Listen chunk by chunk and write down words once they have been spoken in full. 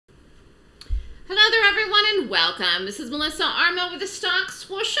Welcome. This is Melissa Armo with the Stock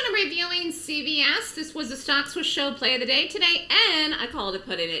Swoosh, and I'm reviewing CVS. This was the Stock Swoosh show play of the day today, and I called it,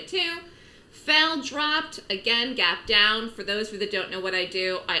 put in it too. Fell, dropped, again, gap down. For those of you that don't know what I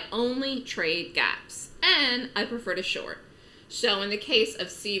do, I only trade gaps, and I prefer to short. So in the case of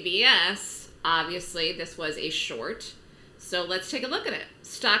CVS, obviously this was a short. So let's take a look at it.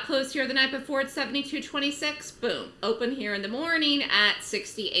 Stock closed here the night before at 72.26. Boom. Open here in the morning at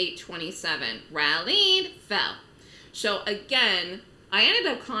 68.27. Rallied, fell. So again, I ended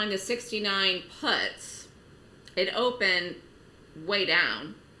up calling the 69 puts. It opened way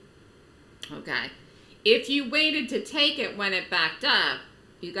down. Okay. If you waited to take it when it backed up,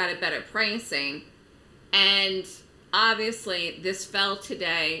 you got a better pricing. And obviously this fell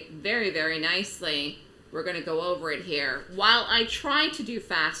today very, very nicely. We're going to go over it here. While I try to do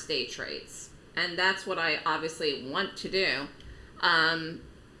fast day trades, and that's what I obviously want to do,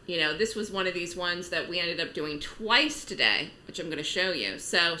 you know, this was one of these ones that we ended up doing twice today, which I'm going to show you.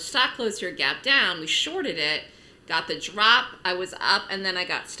 So stock closed here, gap down. We shorted it, got the drop. I was up, and then I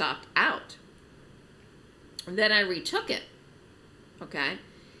got stopped out. And then I retook it, okay?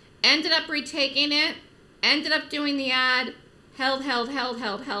 Ended up retaking it, ended up doing the ad, held.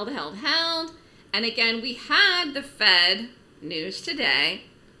 And again, we had the Fed news today.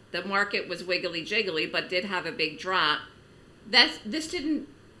 The market was wiggly jiggly, but did have a big drop. This didn't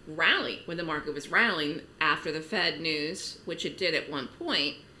rally when the market was rallying after the Fed news, which it did at one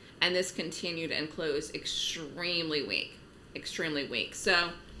point, and this continued and closed extremely weak, extremely weak. So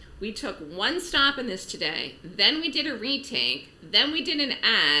we took one stop in this today, then we did a retake, then we did an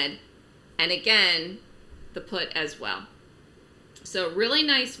ad, and again, the put as well. So really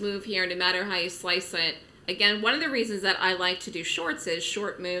nice move here, no matter how you slice it. Again, one of the reasons that I like to do shorts is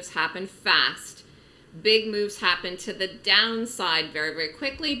short moves happen fast. Big moves happen to the downside very, very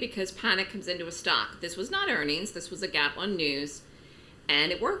quickly because panic comes into a stock. This was not earnings. This was a gap on news,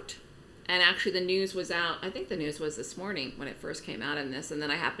 and it worked. And actually the news was out. I think the news was this morning when it first came out in this, and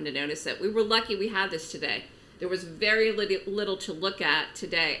then I happened to notice it. We were lucky we had this today. There was very little to look at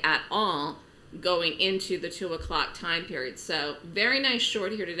today at all, going into the 2 o'clock time period. So very nice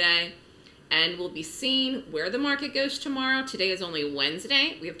short here today, and we'll be seeing where the market goes tomorrow. Today is only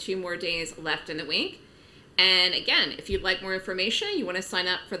Wednesday. We have 2 more days left in the week. And again, if you'd like more information, you want to sign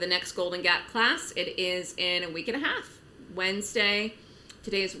up for the next Golden Gap class. It is in a week and a half. Wednesday.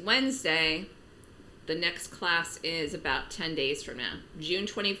 Today is Wednesday. The next class is about 10 days from now. June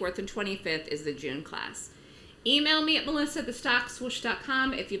 24th and 25th is the June class. Email me at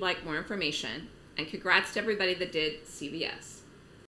melissa@thestockswoosh.com if you'd like more information. And congrats to everybody that did CVS.